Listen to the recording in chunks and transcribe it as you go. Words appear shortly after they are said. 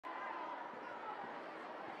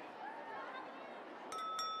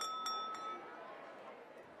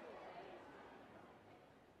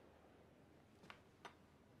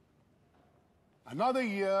Another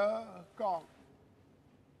year gone.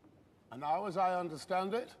 And now, as I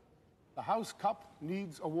understand it, the House Cup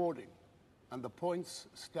needs awarding, and the points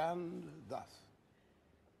stand thus.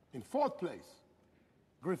 In fourth place,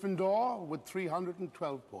 Gryffindor with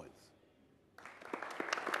 312 points.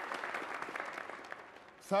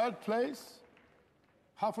 Third place,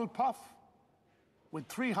 Hufflepuff with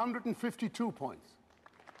 352 points.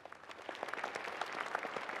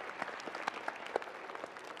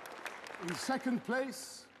 In second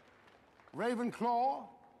place, Ravenclaw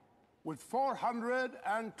with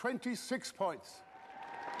 426 points.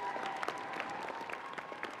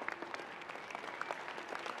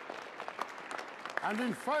 And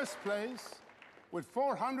in first place, with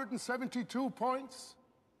 472 points,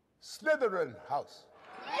 Slytherin House.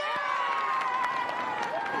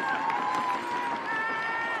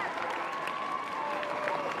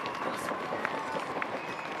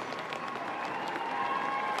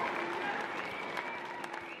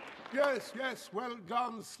 Yes, yes, well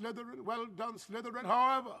done, Slytherin, well done, Slytherin.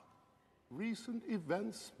 However, recent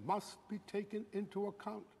events must be taken into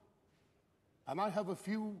account. And I have a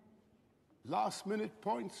few last-minute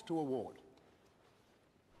points to award.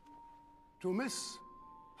 To Miss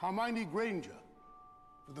Hermione Granger,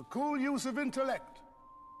 for the cool use of intellect,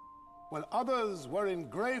 while others were in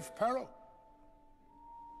grave peril,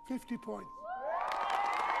 50 points.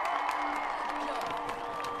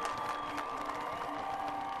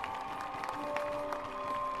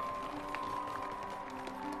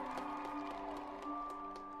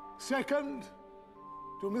 Second,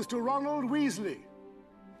 to Mr. Ronald Weasley,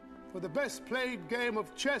 for the best played game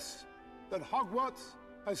of chess that Hogwarts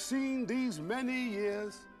has seen these many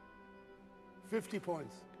years, 50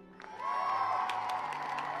 points.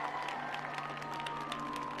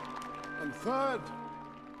 And third,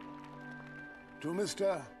 to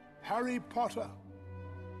Mr. Harry Potter,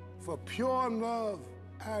 for pure nerve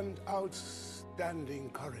and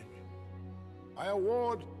outstanding courage. I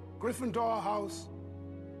award Gryffindor House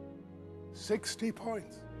 60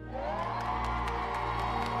 points.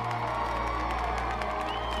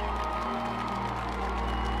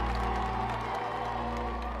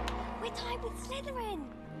 We're tied with Slytherin.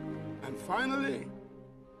 And finally,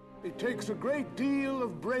 it takes a great deal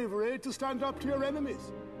of bravery to stand up to your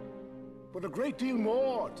enemies, but a great deal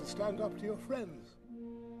more to stand up to your friends.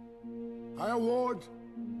 I award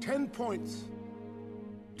 10 points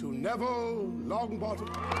to Neville Longbottom.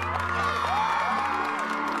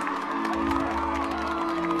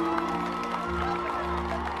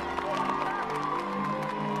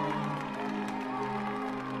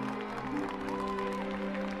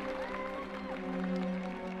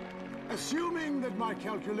 Assuming that my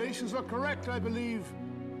calculations are correct, I believe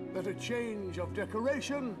that a change of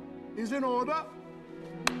decoration is in order.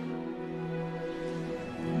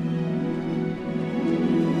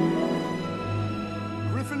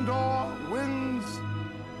 Gryffindor wins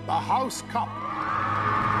the House Cup.